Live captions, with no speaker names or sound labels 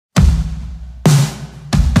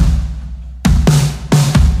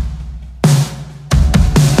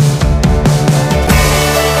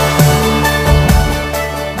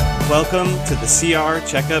Welcome to the CR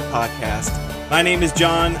Checkup Podcast. My name is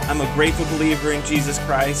John. I'm a grateful believer in Jesus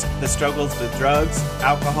Christ that struggles with drugs,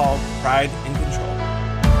 alcohol, pride, and control.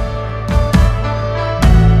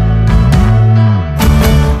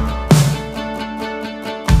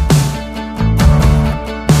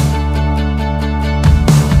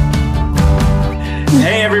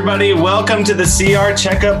 Hey everybody, welcome to the CR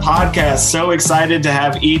Checkup Podcast. So excited to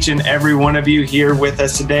have each and every one of you here with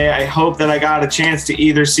us today. I hope that I got a chance to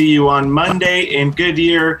either see you on Monday in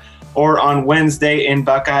Goodyear or on Wednesday in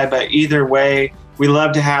Buckeye, but either way, we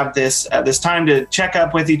love to have this time to check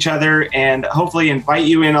up with each other and hopefully invite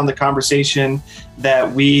you in on the conversation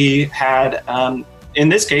that we had, in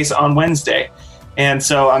this case, on Wednesday. And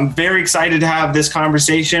so I'm very excited to have this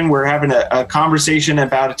conversation. We're having a conversation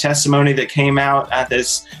about a testimony that came out at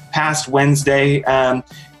this past Wednesday.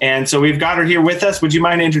 And so we've got her here with us. Would you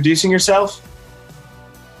mind introducing yourself?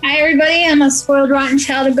 Hi, everybody. I'm a spoiled, rotten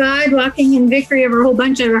child of God, walking in victory over a whole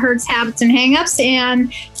bunch of hurts, habits, and hangups,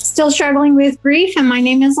 and still struggling with grief. And my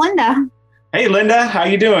name is Linda. Hey, Linda. How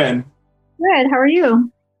you doing? Good. How are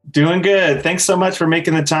you? Doing good. Thanks so much for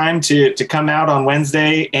making the time to come out on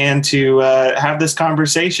Wednesday and to have this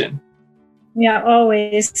conversation. Yeah,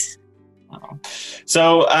 always.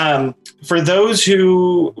 So for those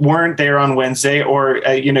who weren't there on Wednesday, or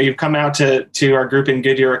you've come out to our group in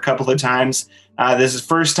Goodyear a couple of times. This is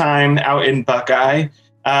first time out in Buckeye.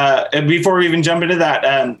 And before we even jump into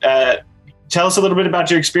that, tell us a little bit about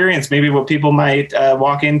your experience. Maybe what people might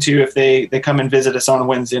walk into if they come and visit us on a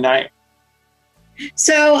Wednesday night.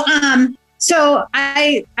 So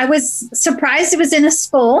I was surprised it was in a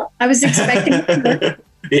school. I was expecting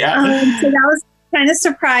Yeah. so that was kind of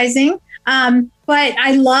surprising. But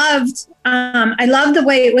I loved the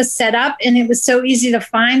way it was set up, and it was so easy to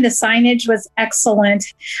find. The signage was excellent.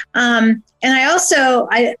 And I also,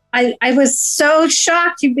 I was so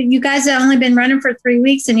shocked. You guys had only been running for 3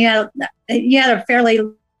 weeks, and you had a fairly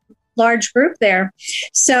large group there.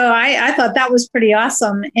 So I thought that was pretty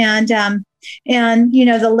awesome. And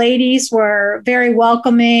the ladies were very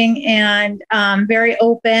welcoming and very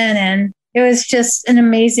open, and it was just an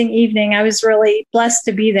amazing evening. I was really blessed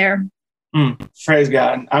to be there. Praise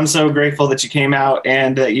God. I'm so grateful that you came out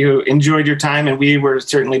and that you enjoyed your time, and we were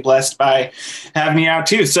certainly blessed by having you out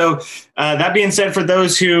too. So that being said, for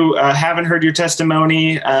those who haven't heard your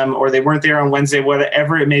testimony or they weren't there on Wednesday,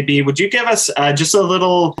 whatever it may be, would you give us just a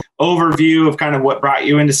little overview of kind of what brought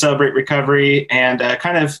you into Celebrate Recovery and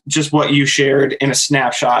kind of just what you shared in a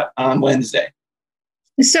snapshot on Wednesday?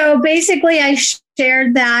 So basically, I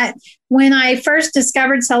shared that when I first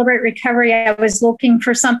discovered Celebrate Recovery, I was looking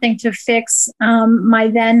for something to fix my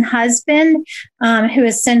then husband, who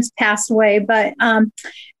has since passed away. But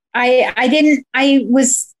I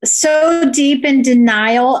was so deep in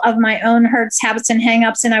denial of my own hurts, habits, and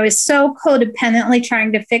hangups, and I was so codependently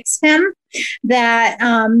trying to fix him that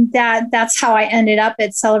that's how I ended up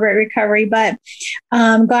at Celebrate Recovery. But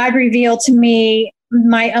God revealed to me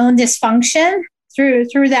my own dysfunction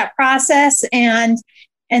through that process, and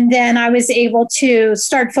then I was able to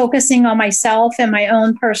start focusing on myself and my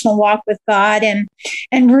own personal walk with God, and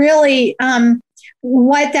really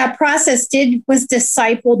what that process did was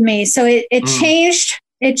discipled me. So it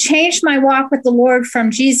changed my walk with the Lord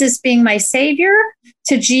from Jesus being my Savior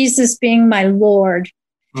to Jesus being my Lord.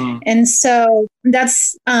 And so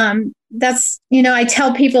that's I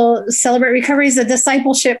tell people Celebrate Recovery is a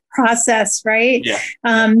discipleship process, right? Yeah.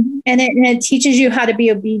 And it teaches you how to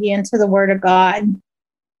be obedient to the Word of God.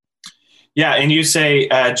 Yeah, and you say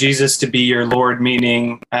Jesus to be your Lord,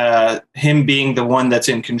 meaning him being the one that's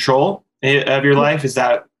in control of your life. Is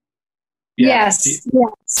that? Yeah.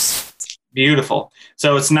 Yes. Beautiful.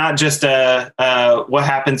 So it's not just a what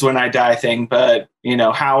happens when I die thing, but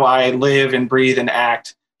how I live and breathe and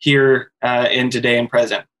act here in today and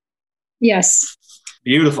present. Yes.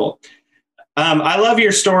 Beautiful. I love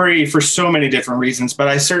your story for so many different reasons, but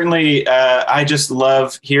I certainly, I just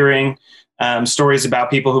love hearing stories about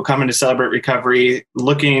people who come into Celebrate Recovery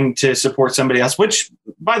looking to support somebody else, which,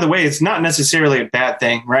 by the way, it's not necessarily a bad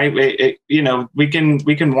thing, right? We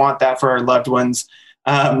can want that for our loved ones.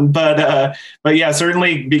 But yeah,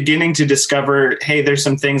 certainly beginning to discover, hey, there's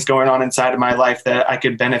some things going on inside of my life that I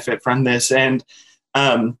could benefit from this. And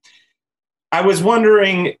I was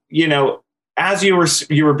wondering, as you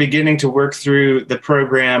were beginning to work through the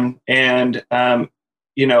program, and a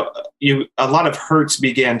lot of hurts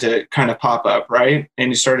began to kind of pop up, right? And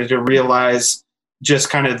you started to realize just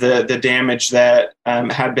kind of the damage that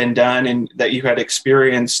had been done and that you had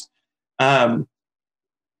experienced. I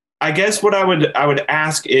guess what I would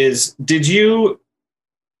ask is,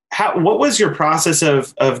 what was your process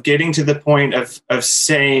of getting to the point of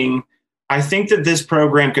saying, I think that this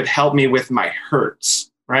program could help me with my hurts,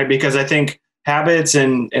 right? Because I think habits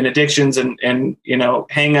and addictions and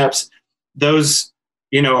hangups, those,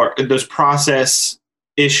 are those process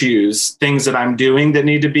issues, things that I'm doing that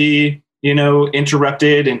need to be,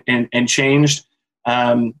 interrupted and changed,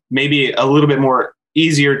 maybe a little bit more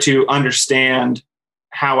easier to understand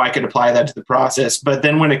how I could apply that to the process. But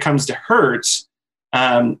then when it comes to hurts,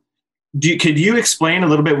 could you explain a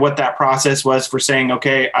little bit what that process was for saying,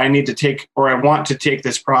 okay, I need to take, or I want to take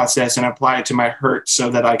this process and apply it to my hurts so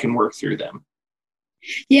that I can work through them?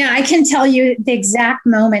 Yeah, I can tell you the exact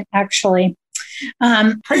moment, actually.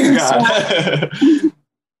 Praise God.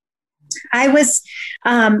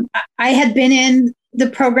 I had been in the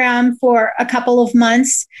program for a couple of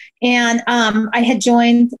months, and I had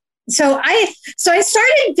joined. So I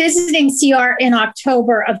started visiting CR in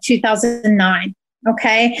October of 2009.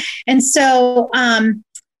 Okay. And so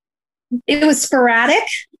it was sporadic.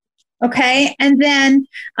 Okay. And then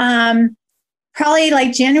probably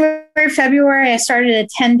like January, February, I started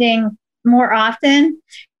attending more often.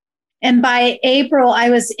 And by April,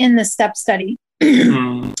 I was in the step study.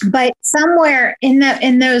 But somewhere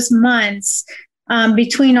in those months,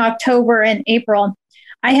 between October and April,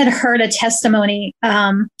 I had heard a testimony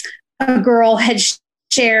a girl had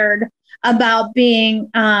shared about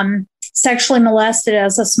being sexually molested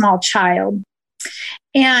as a small child.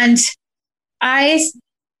 And I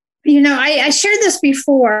shared this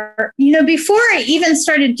before, before I even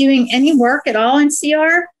started doing any work at all in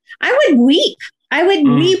CR, I would weep. I would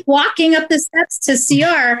weep walking up the steps to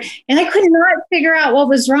CR, and I could not figure out what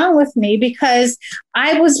was wrong with me because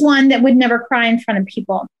I was one that would never cry in front of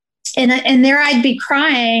people. And there I'd be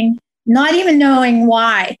crying, not even knowing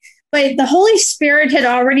why. But the Holy Spirit had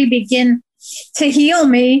already begun to heal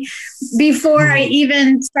me before I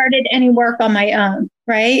even started any work on my own,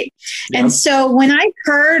 right? Yep. And so when I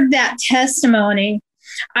heard that testimony,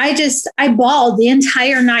 I bawled the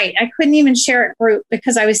entire night. I couldn't even share it group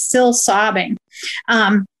because I was still sobbing.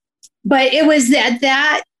 But it was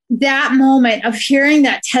that moment of hearing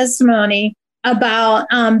that testimony about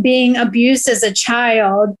being abused as a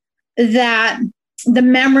child that the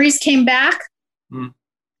memories came back.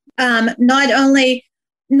 Not only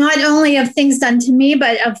of things done to me,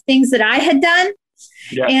 but of things that I had done.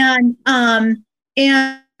 Yeah.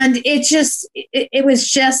 And it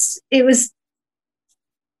was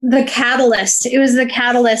the catalyst. It was the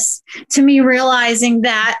catalyst to me realizing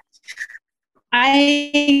that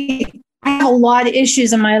I have a lot of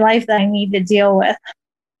issues in my life that I need to deal with.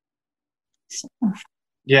 So.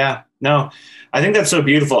 Yeah, no, I think that's so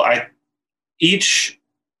beautiful. Each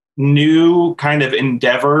new kind of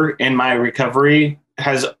endeavor in my recovery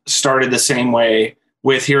has started the same way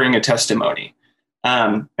with hearing a testimony.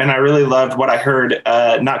 And I really loved what I heard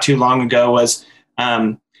not too long ago was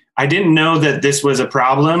I didn't know that this was a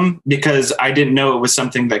problem because I didn't know it was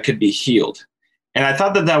something that could be healed. And I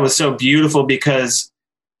thought that was so beautiful because,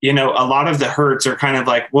 a lot of the hurts are kind of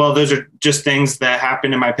like, well, those are just things that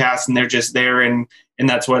happened in my past and they're just there and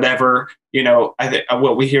that's whatever. I think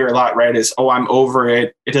what we hear a lot, right, is, oh, I'm over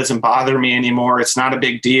it. It doesn't bother me anymore. It's not a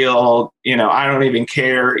big deal. I don't even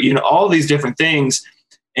care, all these different things.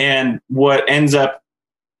 And what ends up,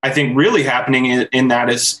 I think, really happening in that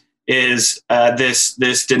is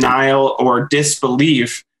this denial or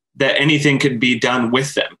disbelief that anything could be done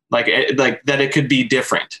with them, like that it could be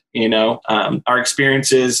different, our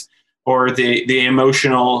experiences or the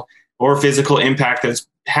emotional or physical impact that's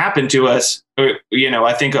happened to us.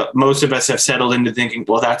 I think most of us have settled into thinking,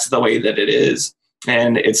 well, that's the way that it is,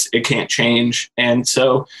 and it can't change. And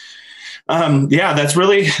so, that's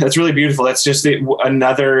really beautiful. That's just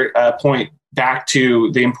another point back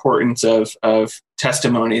to the importance of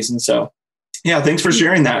testimonies. And so, yeah, thanks for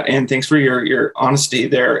sharing that. And thanks for your honesty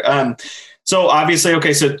there. So obviously,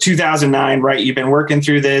 okay, so 2009, right? You've been working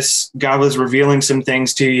through this. God was revealing some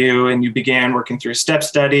things to you and you began working through step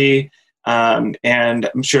study. And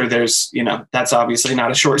I'm sure there's, that's obviously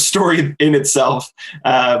not a short story in itself,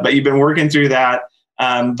 but you've been working through that.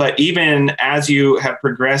 But even as you have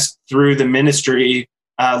progressed through the ministry,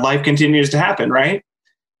 life continues to happen, right?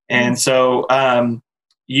 And so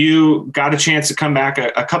you got a chance to come back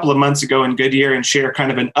a couple of months ago in Goodyear and share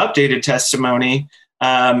kind of an updated testimony.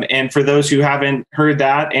 And for those who haven't heard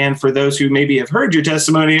that, and for those who maybe have heard your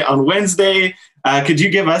testimony on Wednesday, could you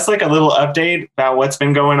give us like a little update about what's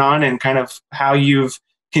been going on and kind of how you've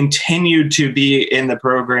continued to be in the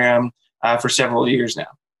program for several years now?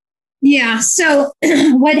 Yeah. So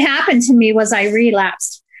what happened to me was I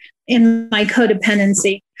relapsed in my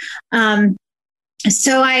codependency.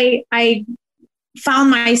 So I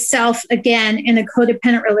found myself again in a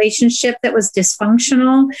codependent relationship that was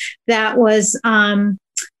dysfunctional, that was,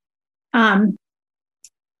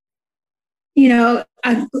 you know,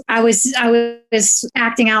 I was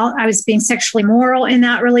acting out. I was being sexually immoral in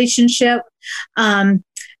that relationship.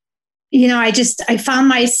 You know, I found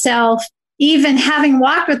myself, even having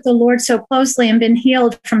walked with the Lord so closely and been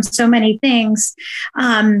healed from so many things,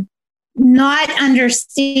 not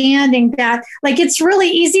understanding that, like, it's really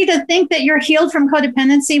easy to think that you're healed from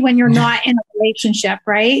codependency when you're not in a relationship,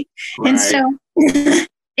 right? And so,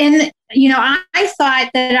 and, you know, I thought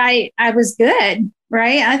that I was good,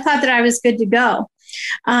 right? I thought that I was good to go.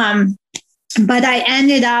 But I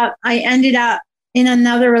ended up in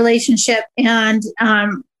another relationship and,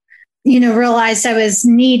 you know, realized I was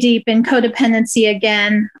knee deep in codependency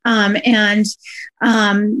again, and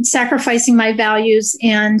sacrificing my values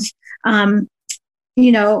and,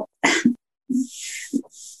 you know,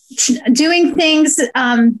 doing things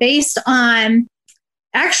based on,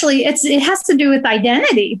 actually, it has to do with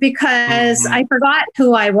identity, because I forgot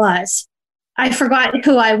who I was. I forgot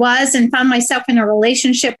who I was and found myself in a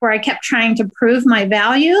relationship where I kept trying to prove my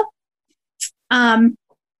value,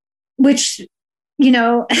 which, you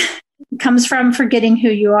know, comes from forgetting who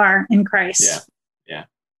you are in Christ.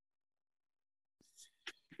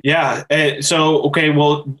 Yeah. So, okay,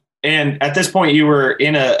 well, and at this point you were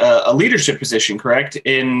in a leadership position, correct?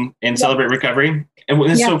 In Celebrate Recovery.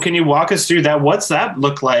 And so can you walk us through that? What's that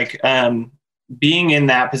look like? Being in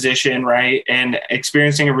that position, right? And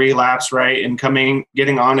experiencing a relapse, right? And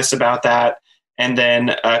getting honest about that. And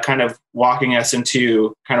then kind of walking us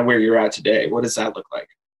into kind of where you're at today. What does that look like?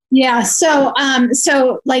 Yeah. So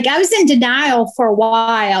like, I was in denial for a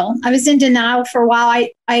while.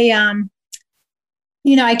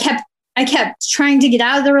 You know, I kept trying to get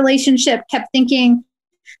out of the relationship, kept thinking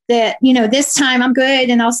that, you know, this time I'm good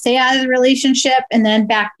and I'll stay out of the relationship, and then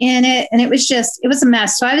back in it. And it was a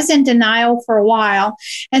mess. So I was in denial for a while.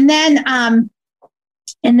 And then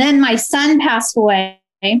my son passed away,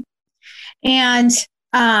 and,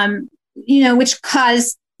 you know, which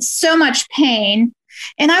caused so much pain.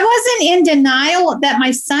 And I wasn't in denial that my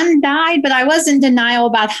son died, but I was in denial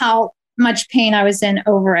about how much pain I was in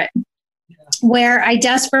over it, where I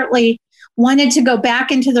desperately wanted to go back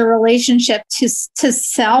into the relationship to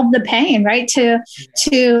solve the pain, right? To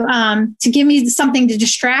give me something to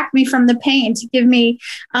distract me from the pain, to give me,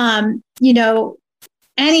 you know,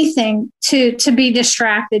 anything to be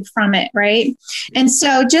distracted from it, right? And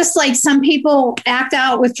so, just like some people act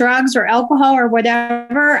out with drugs or alcohol or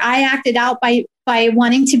whatever, I acted out by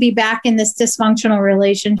wanting to be back in this dysfunctional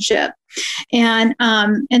relationship, and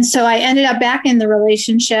so I ended up back in the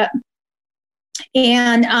relationship,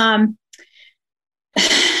 and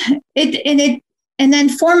and then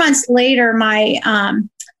 4 months later, my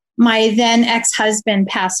then ex-husband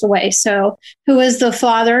passed away. So, who was the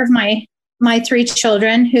father of my 3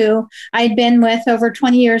 children, who I'd been with over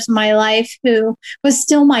 20 years of my life, who was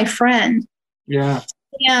still my friend. Yeah.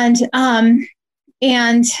 And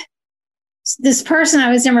this person I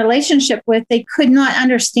was in relationship with, they could not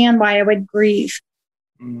understand why I would grieve.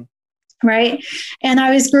 Right. And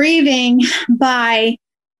I was grieving by,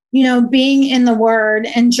 you know, being in the Word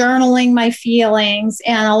and journaling my feelings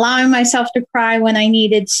and allowing myself to cry when I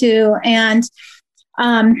needed to. And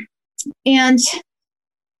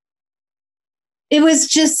it was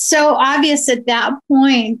just so obvious at that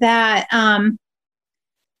point that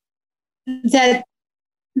that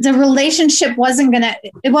the relationship wasn't gonna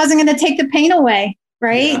take the pain away,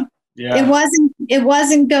 right? Yeah. It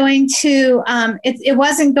wasn't going to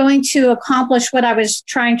accomplish what I was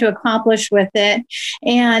trying to accomplish with it.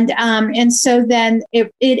 And so then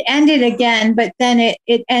it ended again, but then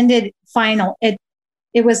it ended final. It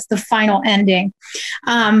was the final ending.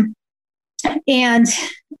 And,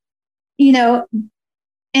 you know,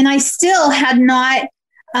 and I still had not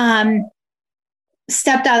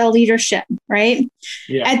stepped out of leadership, right?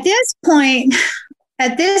 Yeah. At this point,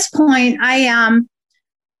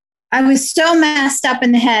 I was so messed up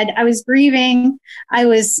in the head. I was grieving. I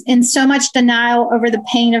was in so much denial over the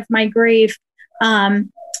pain of my grief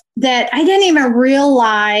that I didn't even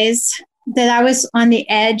realize that I was on the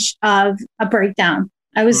edge of a breakdown.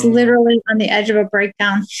 I was literally on the edge of a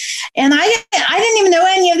breakdown. And I didn't even know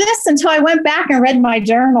any of this until I went back and read my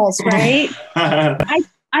journals, right?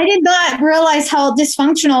 I did not realize how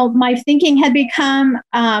dysfunctional my thinking had become.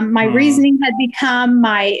 My reasoning had become.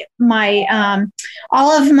 My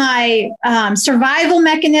all of my survival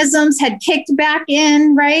mechanisms had kicked back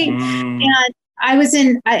in, right?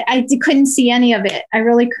 And I couldn't see any of it. I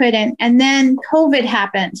really couldn't. And then COVID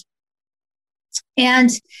happened. And,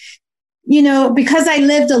 you know, because I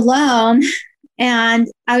lived alone and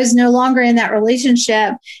I was no longer in that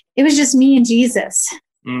relationship. It was just me and Jesus,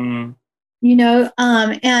 Mm. you know,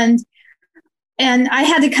 and I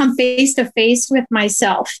had to come face to face with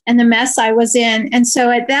myself and the mess I was in. And so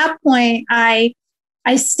at that point, I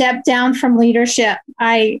stepped down from leadership.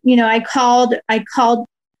 I called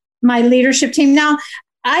my leadership team. Now,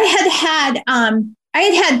 I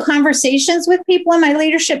had conversations with people in my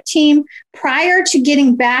leadership team prior to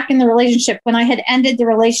getting back in the relationship. When I had ended the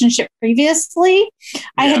relationship previously,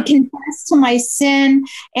 I had confessed to my sin,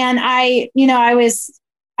 and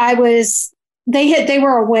they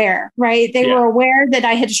were aware, right? They were aware that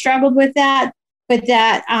I had struggled with that, but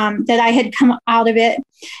that I had come out of it.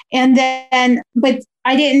 And then, but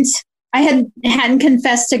I hadn't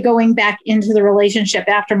confessed to going back into the relationship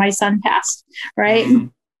after my son passed. Right. Mm-hmm.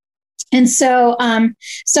 And so I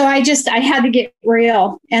had to get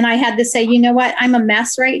real, and I had to say, you know what, I'm a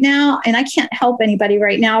mess right now, and I can't help anybody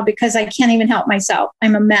right now because I can't even help myself.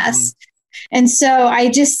 I'm a mess. Mm-hmm. And so I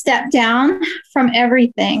just stepped down from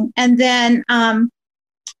everything. And then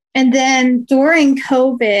during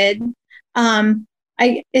COVID,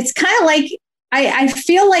 it's kind of like, I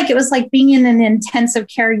feel like it was like being in an intensive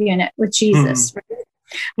care unit with Jesus, right?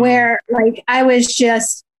 Where like I was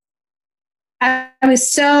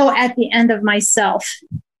so at the end of myself,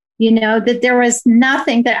 that there was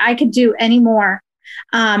nothing that I could do anymore.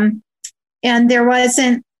 And there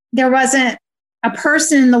wasn't a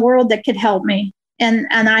person in the world that could help me. And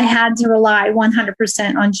I had to rely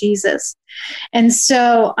 100% on Jesus. And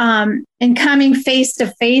so, in coming face to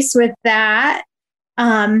face with that,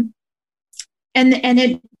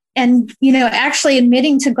 actually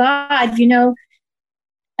admitting to God,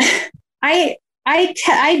 I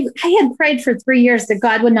had prayed for 3 years that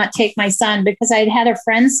God would not take my son because I had a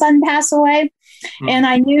friend's son pass away. Mm-hmm. And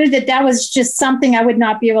I knew that was just something I would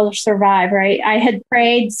not be able to survive, right? I had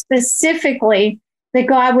prayed specifically that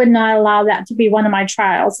God would not allow that to be one of my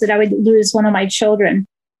trials, that I would lose one of my children.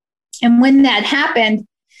 And when that happened,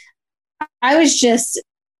 I was just,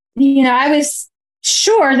 I was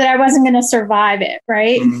sure that I wasn't going to survive it,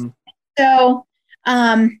 right? Mm-hmm. So,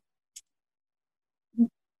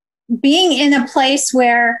 being in a place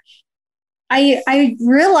where I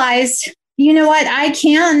realized, you know what, I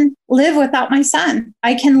can live without my son.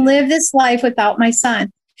 I can live this life without my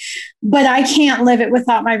son, but I can't live it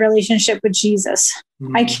without my relationship with Jesus.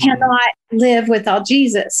 Mm-hmm. I cannot live without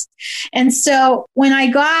Jesus. And so when I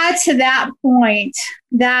got to that point,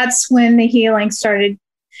 that's when the healing started.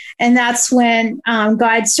 And that's when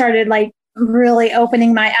God started like really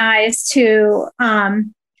opening my eyes to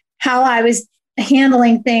how I was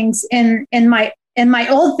handling things in my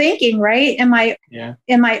old thinking, right? In my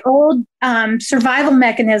old survival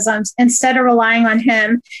mechanisms, instead of relying on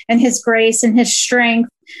him and his grace and his strength.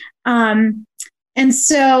 And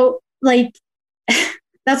so like,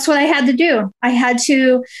 that's what I had to do. I had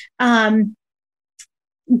to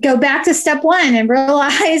go back to step one and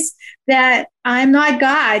realize that I'm not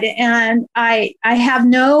God, and I have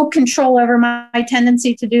no control over my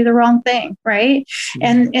tendency to do the wrong thing, right?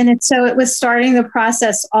 Mm-hmm. So it was starting the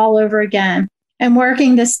process all over again and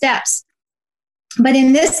working the steps. But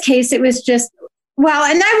in this case, it was just, and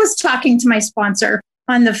I was talking to my sponsor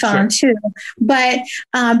on the phone too, but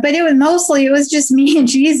it was just me and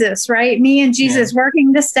Jesus, right? Me and Jesus,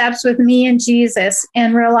 working the steps with me and Jesus,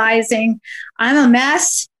 and realizing I'm a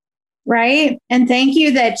mess. Right. And thank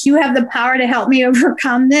you that you have the power to help me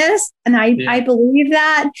overcome this. And I believe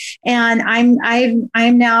that. And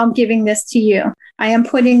I'm now giving this to you. I am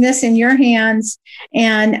putting this in your hands.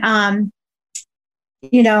 And, and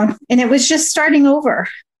it was just starting over,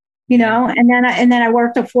 and then I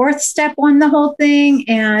worked a fourth step on the whole thing.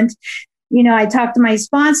 And, I talked to my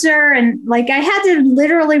sponsor, and like I had to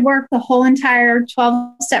literally work the whole entire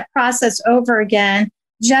 12-step process over again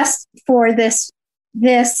just for this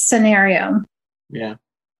scenario. Yeah.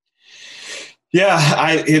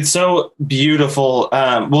 It's so beautiful.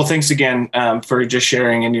 Well, thanks again for just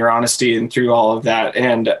sharing and your honesty and through all of that.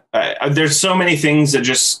 And there's so many things that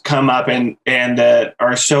just come up and that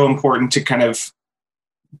are so important to kind of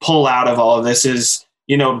pull out of all of this. Is,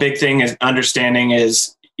 big thing is understanding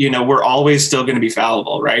is, we're always still going to be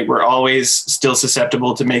fallible, right? We're always still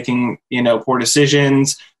susceptible to making, poor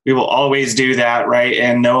decisions. We will always do that, right?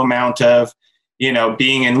 And no amount of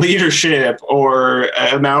being in leadership or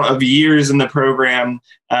amount of years in the program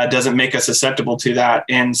doesn't make us susceptible to that.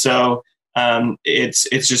 And so it's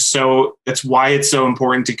just that's why it's so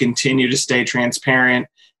important to continue to stay transparent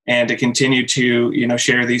and to continue to,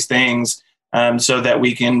 share these things so that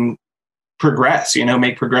we can progress,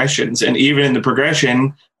 make progressions. And even in the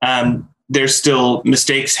progression, there's still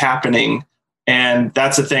mistakes happening. And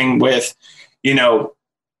that's the thing with, the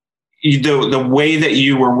way that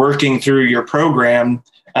you were working through your program,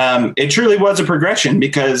 it truly was a progression,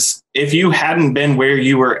 because if you hadn't been where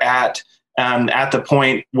you were at the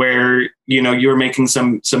point where, you were making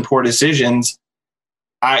some poor decisions,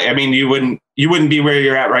 I mean, you wouldn't be where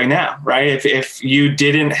you're at right now, right? If you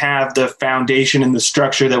didn't have the foundation and the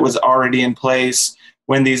structure that was already in place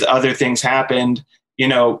when these other things happened,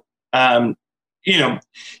 you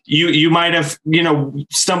might have,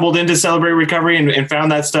 stumbled into Celebrate Recovery and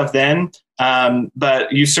found that stuff then.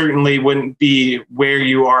 But you certainly wouldn't be where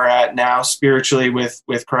you are at now spiritually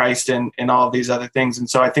with Christ and all of these other things. And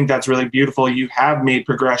so I think that's really beautiful. You have made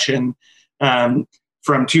progression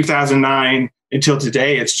from 2009 until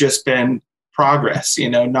today. It's just been progress,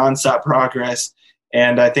 nonstop progress.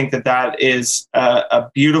 And I think that is a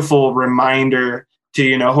beautiful reminder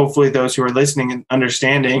to, hopefully those who are listening and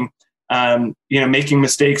understanding, making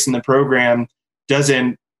mistakes in the program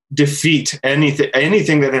doesn't defeat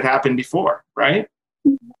anything that had happened before, right?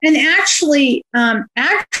 And actually,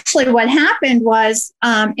 what happened was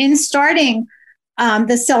in starting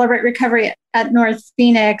the Celebrate Recovery at North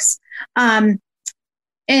Phoenix, and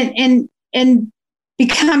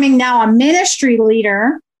becoming now a ministry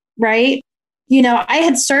leader, right? I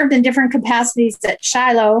had served in different capacities at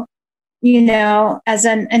Shiloh, as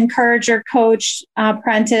an encourager, coach,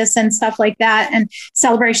 apprentice, and stuff like that, and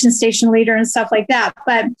celebration station leader and stuff like that.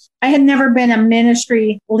 But I had never been a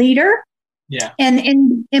ministry leader. Yeah.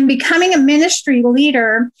 And in becoming a ministry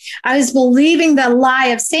leader, I was believing the lie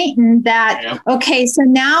of Satan that, okay, so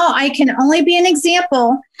now I can only be an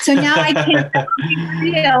example. So now I can't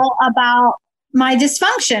be real about my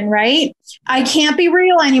dysfunction, right? I can't be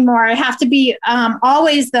real anymore. I have to be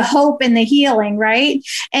always the hope and the healing, right?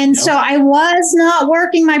 And so I was not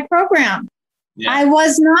working my program. Yeah. I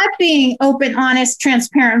was not being open, honest,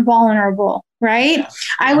 transparent, vulnerable, right? Yeah.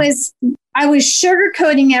 I was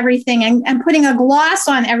sugarcoating everything and putting a gloss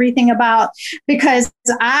on everything because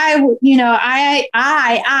I,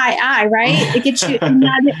 right? It gets you.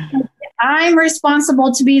 I'm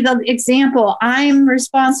responsible to be the example. I'm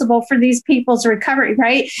responsible for these people's recovery,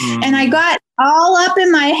 right? Mm-hmm. And I got all up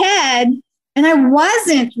in my head and I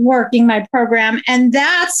wasn't working my program. And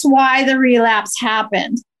that's why the relapse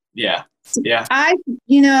happened. Yeah. Yeah.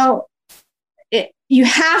 You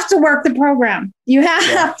have to work the program. You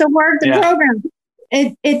have to work the program.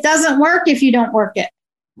 It doesn't work if you don't work it.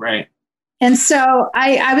 Right. And so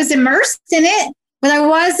I was immersed in it, but I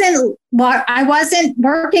wasn't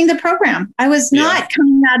working the program. I was not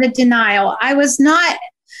coming out of denial. I was not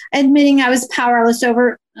admitting I was powerless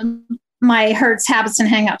over my hurts, habits, and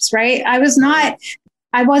hangups, right? I was not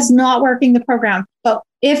working the program. But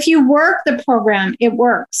if you work the program, it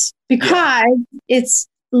works because it's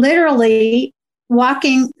literally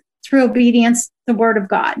walking through obedience, the word of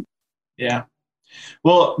God. Yeah.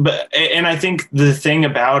 Well, and I think the thing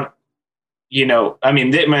about,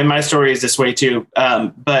 my story is this way too.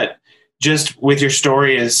 But just with your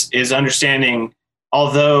story is understanding,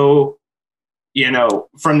 although,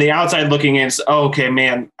 from the outside looking in, it's, oh, okay,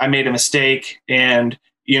 man, I made a mistake. And,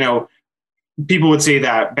 people would say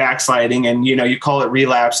that backsliding and, you call it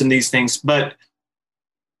relapse and these things, but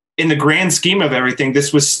in the grand scheme of everything,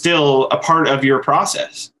 this was still a part of your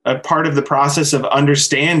process, a part of the process of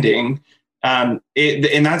understanding. And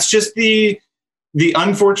that's just the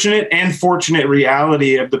unfortunate and fortunate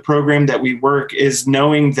reality of the program that we work, is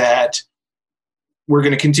knowing that we're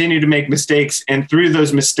going to continue to make mistakes. And through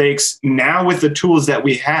those mistakes, now with the tools that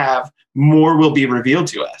we have, more will be revealed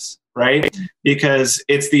to us, right? Because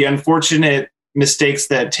it's the unfortunate mistakes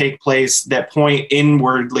that take place that point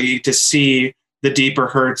inwardly to see the deeper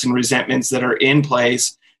hurts and resentments that are in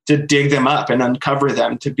place, to dig them up and uncover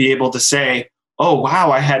them, to be able to say, oh, wow,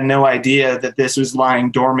 I had no idea that this was lying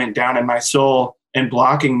dormant down in my soul and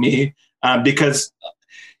blocking me. Because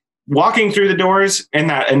walking through the doors and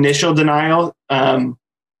that initial denial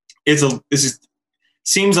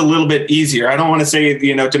seems a little bit easier. I don't want to say,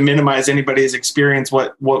 to minimize anybody's experience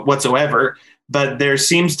whatsoever, but there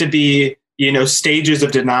seems to be, stages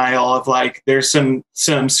of denial of like, there's some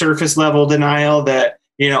surface level denial that,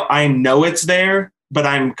 I know it's there, but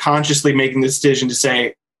I'm consciously making the decision to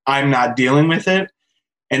say, I'm not dealing with it.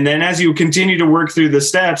 And then as you continue to work through the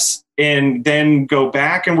steps and then go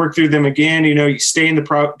back and work through them again, you stay in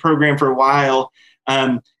the program for a while.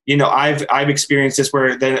 I've experienced this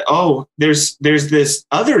where then, there's this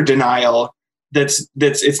other denial that's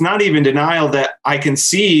it's not even denial that I can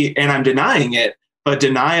see and I'm denying it, but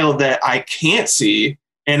denial that I can't see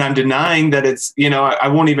and I'm denying that it's, I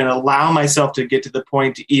won't even allow myself to get to the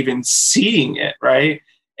point to even seeing it, right?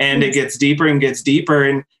 And it gets deeper and gets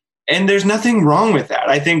deeper, and there's nothing wrong with that.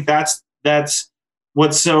 I think that's that's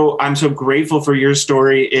I'm so grateful for your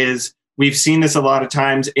story is we've seen this a lot of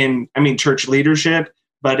times in, church leadership,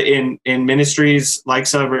 but in ministries like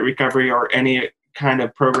Celebrate Recovery or any kind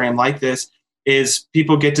of program like this, is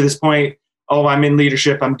people get to this point, oh, I'm in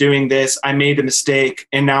leadership, I'm doing this, I made a mistake,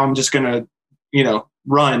 and now I'm just going to,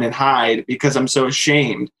 run and hide because I'm so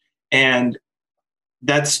ashamed. And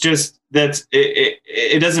it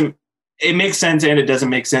makes sense and it doesn't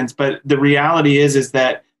make sense. But the reality is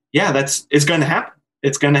that, yeah, it's going to happen.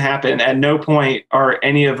 It's going to happen. At no point are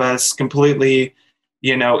any of us completely,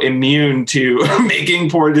 immune to making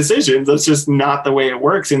poor decisions. That's just not the way it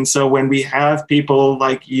works. And so when we have people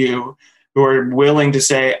like you who are willing to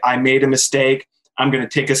say, I made a mistake, I'm going to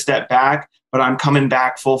take a step back, but I'm coming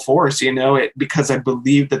back full force, because I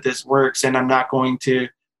believe that this works, and I'm not going to,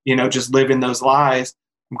 just live in those lies.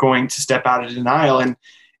 I'm going to step out of denial. And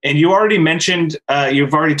you already mentioned,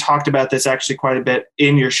 you've already talked about this actually quite a bit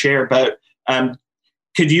in your share, but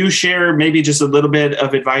could you share maybe just a little bit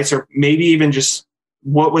of advice, or maybe even just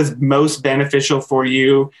what was most beneficial for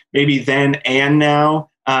you, maybe then and now?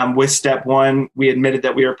 With step one, we admitted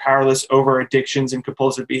that we are powerless over addictions and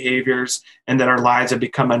compulsive behaviors, and that our lives have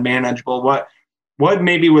become unmanageable. What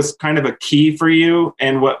maybe was kind of a key for you,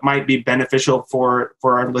 and what might be beneficial for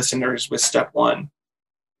our listeners with step one?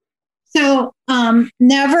 So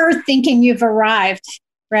never thinking you've arrived,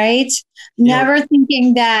 right? Never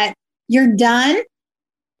thinking that you're done,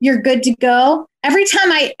 you're good to go. Every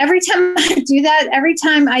time I do that, every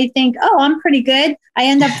time I think, oh, I'm pretty good, I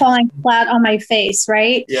end up falling flat on my face,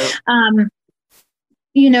 right? Yep.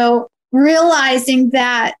 Realizing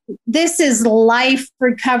that this is life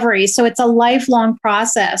recovery. So it's a lifelong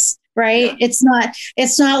process, right? Yeah.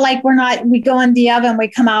 It's not like we go in the oven, we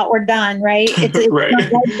come out, we're done, right? It's right.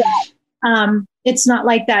 not like that. It's not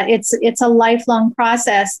like that. It's a lifelong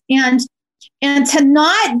process. And to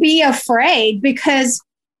not be afraid, because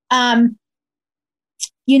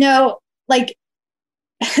like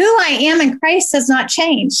who I am in Christ has not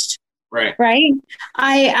changed. Right. Right.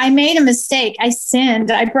 I made a mistake. I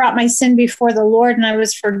sinned. I brought my sin before the Lord, and I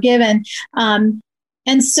was forgiven. And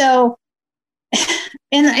so,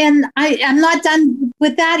 and I'm not done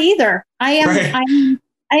with that either. I am, right.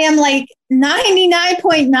 I am like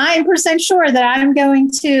 99.9% sure that I'm going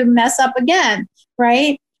to mess up again.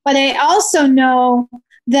 Right. But I also know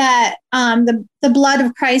that the blood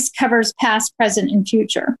of Christ covers past, present, and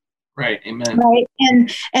future. Right. Amen. Right.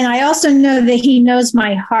 And I also know that he knows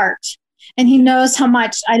my heart, and he knows how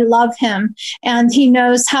much I love him, and he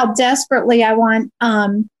knows how desperately I want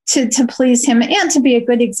to please him and to be a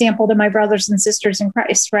good example to my brothers and sisters in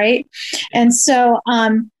Christ. Right. Yeah. And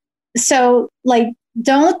so like,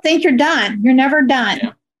 don't think you're done. You're never done.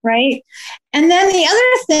 Yeah. Right. And then the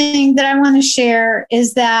other thing that I want to share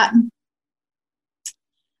is that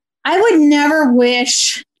I would never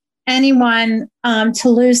wish anyone to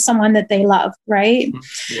lose someone that they love, right?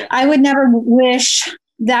 Yeah. I would never wish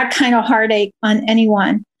that kind of heartache on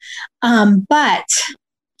anyone. But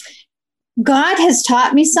God has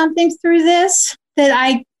taught me something through this that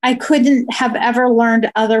I couldn't have ever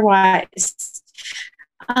learned otherwise.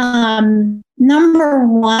 Number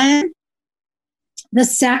one, the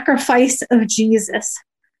sacrifice of Jesus,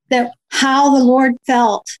 that how the Lord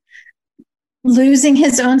felt losing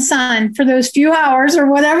his own son for those few hours or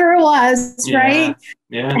whatever it was, yeah, right?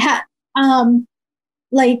 Yeah.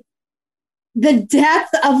 Like the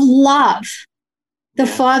depth of love the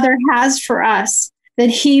Father has for us, that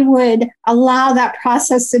he would allow that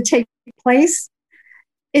process to take place.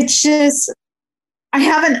 It's just, I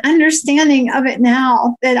have an understanding of it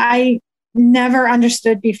now that I never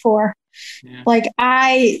understood before. Yeah. Like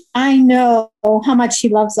I know how much he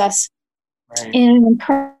loves us. Right. In an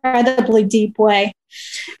incredibly deep way.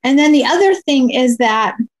 And then the other thing is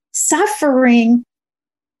that suffering,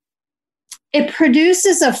 it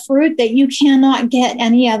produces a fruit that you cannot get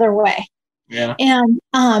any other way. Yeah. And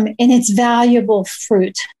it's valuable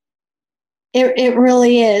fruit. It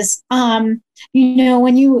really is. When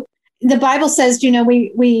the Bible says,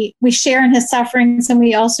 we share in his sufferings, and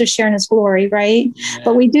we also share in his glory, right? Yeah.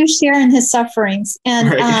 But we do share in his sufferings. And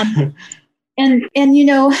right.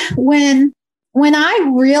 When I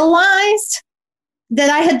realized that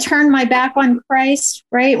I had turned my back on Christ,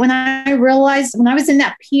 right? When I was in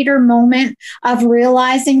that Peter moment of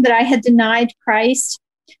realizing that I had denied Christ,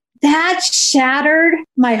 that shattered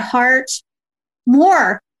my heart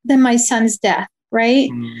more than my son's death, right?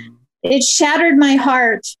 Mm. It shattered my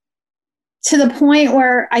heart to the point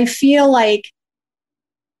where I feel like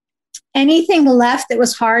anything left that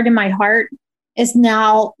was hard in my heart is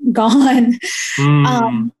now gone.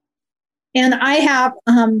 Mm. And I have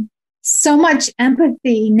so much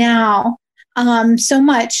empathy now, so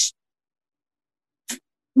much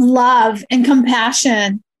love and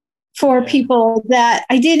compassion for people that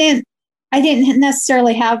I didn't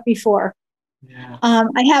necessarily have before. Yeah.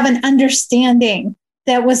 I have an understanding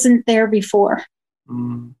that wasn't there before.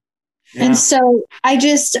 Yeah. And so I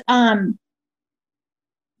just, so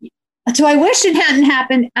I wish it hadn't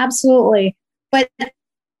happened. Absolutely. But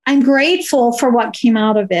I'm grateful for what came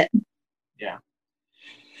out of it. Yeah.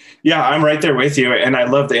 Yeah, I'm right there with you. And I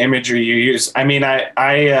love the imagery you use. I mean,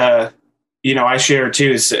 I share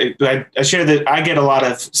too. I share that I get a lot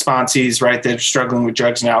of sponsees, right, that are struggling with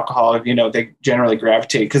drugs and alcohol. They generally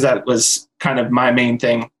gravitate, because that was kind of my main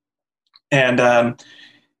thing. And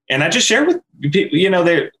I just share with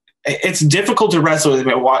people, it's difficult to wrestle with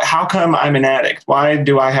it. How come I'm an addict? Why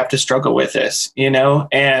do I have to struggle with this?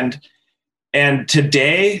 And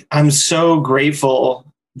today I'm so grateful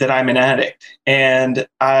that I'm an addict, and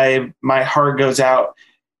my heart goes out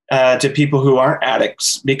to people who aren't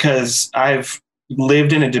addicts, because I've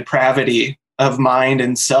lived in a depravity of mind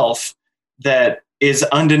and self that is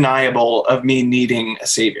undeniable of me needing a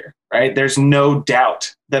savior, right? There's no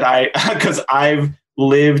doubt that because I've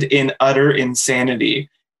lived in utter insanity,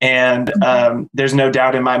 and there's no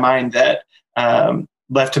doubt in my mind that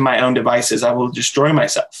left to my own devices, I will destroy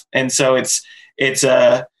myself. And so it's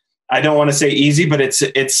I don't want to say easy, but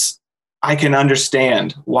I can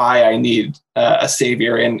understand why I need a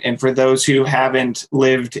savior. And for those who haven't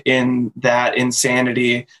lived in that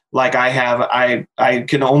insanity like I have, I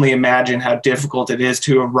can only imagine how difficult it is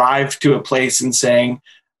to arrive to a place and saying,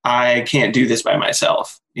 I can't do this by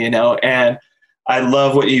myself, and I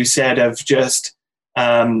love what you said of just,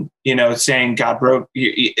 saying God broke,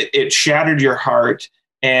 it shattered your heart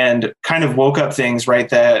and kind of woke up things, right,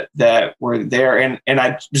 that were there. And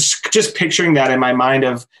I just picturing that in my mind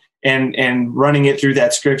of, and running it through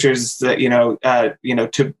that scriptures that,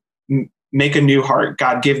 to make a new heart,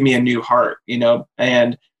 God, give me a new heart,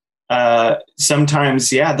 and sometimes,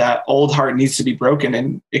 that old heart needs to be broken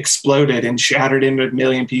and exploded and shattered into a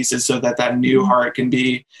million pieces so that new heart can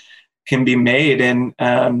be made. And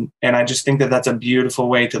I just think that that's a beautiful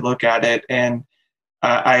way to look at it. And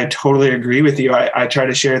I totally agree with you. I try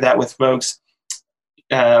to share that with folks.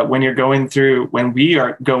 When we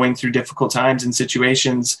are going through difficult times and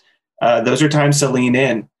situations, those are times to lean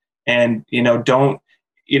in, and,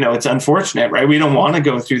 it's unfortunate, right? We don't want to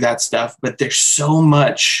go through that stuff, but there's so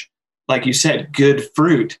much, like you said, good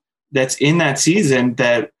fruit that's in that season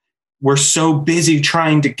that we're so busy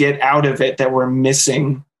trying to get out of it that we're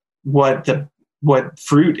missing what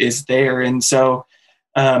fruit is there. And so,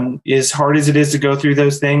 as hard as it is to go through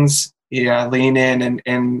those things, lean in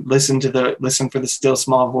and listen for the still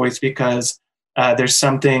small voice, because there's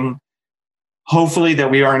something hopefully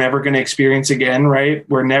that we aren't ever going to experience again, right?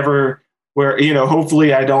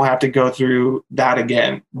 Hopefully I don't have to go through that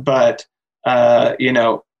again, but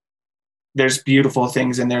there's beautiful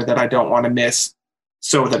things in there that I don't want to miss,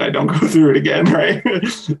 so that I don't go through it again, right?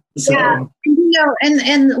 So. Yeah,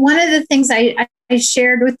 and one of the things I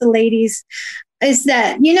shared with the ladies is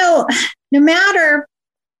that, no matter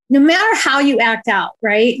how you act out,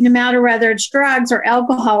 right? No matter whether it's drugs or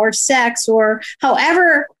alcohol or sex or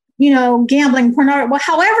however, gambling, pornography,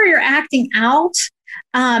 however you're acting out,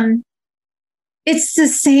 it's the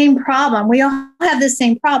same problem. We all have the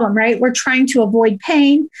same problem, right? We're trying to avoid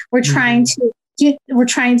pain. We're trying to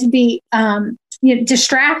be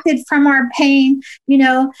distracted from our pain,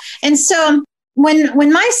 And so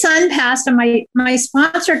when my son passed and my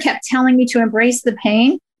sponsor kept telling me to embrace the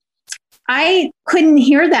pain, I couldn't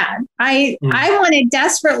hear that. I wanted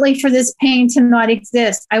desperately for this pain to not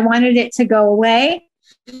exist. I wanted it to go away.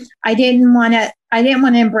 I didn't want to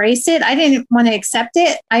embrace it. I didn't want to accept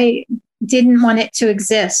it. I didn't want it to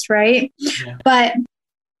exist. Right. Yeah. But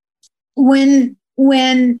when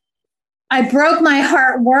I broke my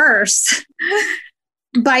heart worse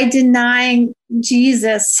by denying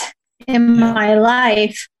Jesus in my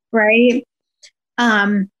life, right?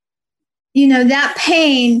 That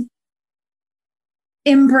pain,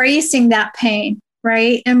 embracing that pain,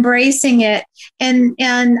 right? Embracing it. And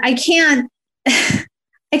I can't,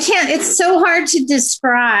 it's so hard to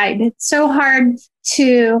describe. It's so hard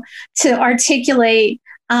to articulate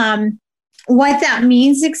what that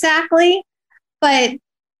means exactly. But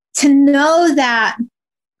to know that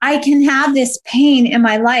I can have this pain in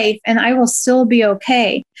my life and I will still be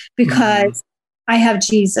okay because I have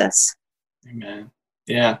Jesus. Amen.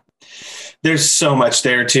 Yeah. There's so much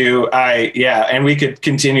there too. And we could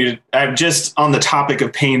continue. I'm just on the topic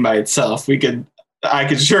of pain by itself. We could I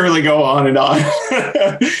could surely go on and on,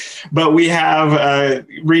 but we have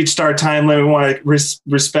reached our time limit. We want to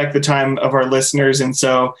respect the time of our listeners. And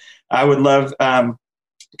so I would love,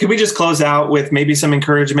 could we just close out with maybe some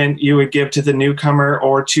encouragement you would give to the newcomer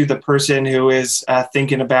or to the person who is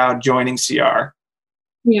thinking about joining CR?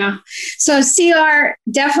 Yeah. So CR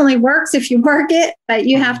definitely works if you work it, but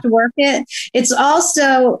you have to work it. It's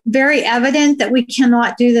also very evident that we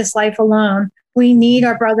cannot do this life alone. We need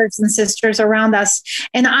our brothers and sisters around us.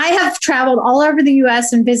 And I have traveled all over the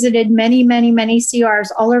U.S. and visited many, many, many CRs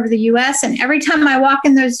all over the U.S. And every time I walk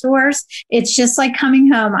in those doors, it's just like coming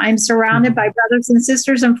home. I'm surrounded by brothers and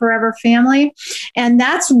sisters and forever family. And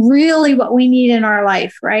that's really what we need in our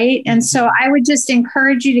life, right? And so I would just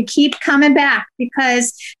encourage you to keep coming back,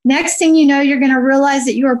 because next thing you know, you're going to realize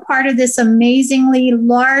that you are part of this amazingly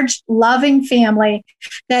large, loving family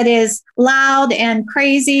that is loud and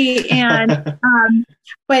crazy and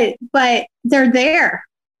but they're there.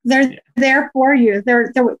 They're there for you.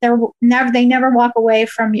 They never walk away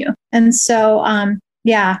from you. And so,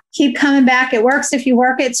 keep coming back. It works if you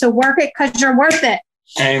work it. So work it because you're worth it.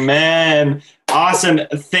 Amen. Awesome.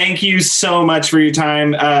 Thank you so much for your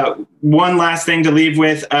time. One last thing to leave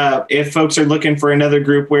with, if folks are looking for another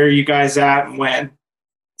group, where are you guys at and when?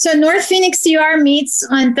 So North Phoenix CR meets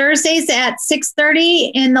on Thursdays at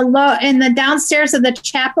 6:30 in the downstairs of the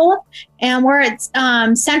chapel, and we're at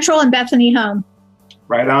Central and Bethany Home.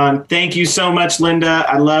 Right on. Thank you so much, Linda.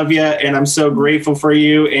 I love you, and I'm so grateful for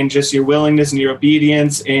you and just your willingness and your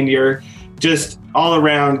obedience and your just all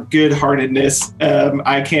around good-heartedness.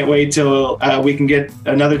 I can't wait till we can get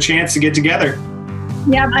another chance to get together.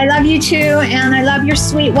 Yep, I love you too, and I love your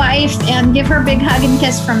sweet wife, and give her a big hug and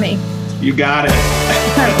kiss from me. You got it.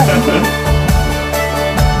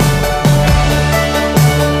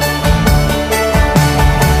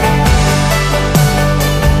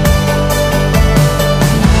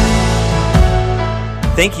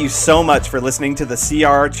 Thank you so much for listening to the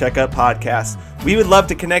CR Checkup Podcast. We would love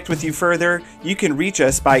to connect with you further. You can reach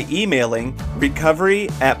us by emailing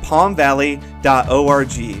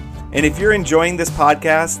recovery@palmvalley.org. And if you're enjoying this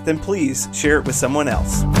podcast, then please share it with someone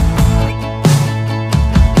else.